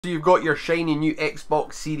So you've got your shiny new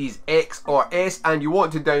Xbox Series X or S and you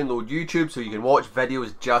want to download YouTube so you can watch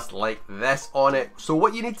videos just like this on it. So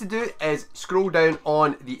what you need to do is scroll down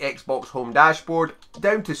on the Xbox home dashboard,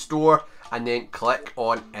 down to store, and then click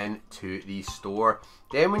on into the store.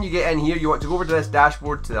 Then when you get in here, you want to go over to this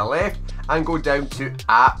dashboard to the left and go down to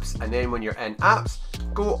apps, and then when you're in apps,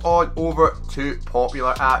 go on over to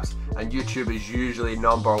popular apps, and YouTube is usually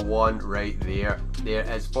number one right there. There it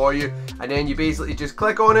is for you, and then you basically just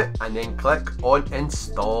click on it and then click on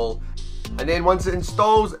install. And then once it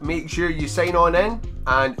installs, make sure you sign on in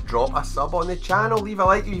and drop a sub on the channel. Leave a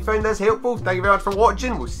like if you found this helpful. Thank you very much for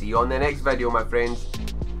watching. We'll see you on the next video, my friends.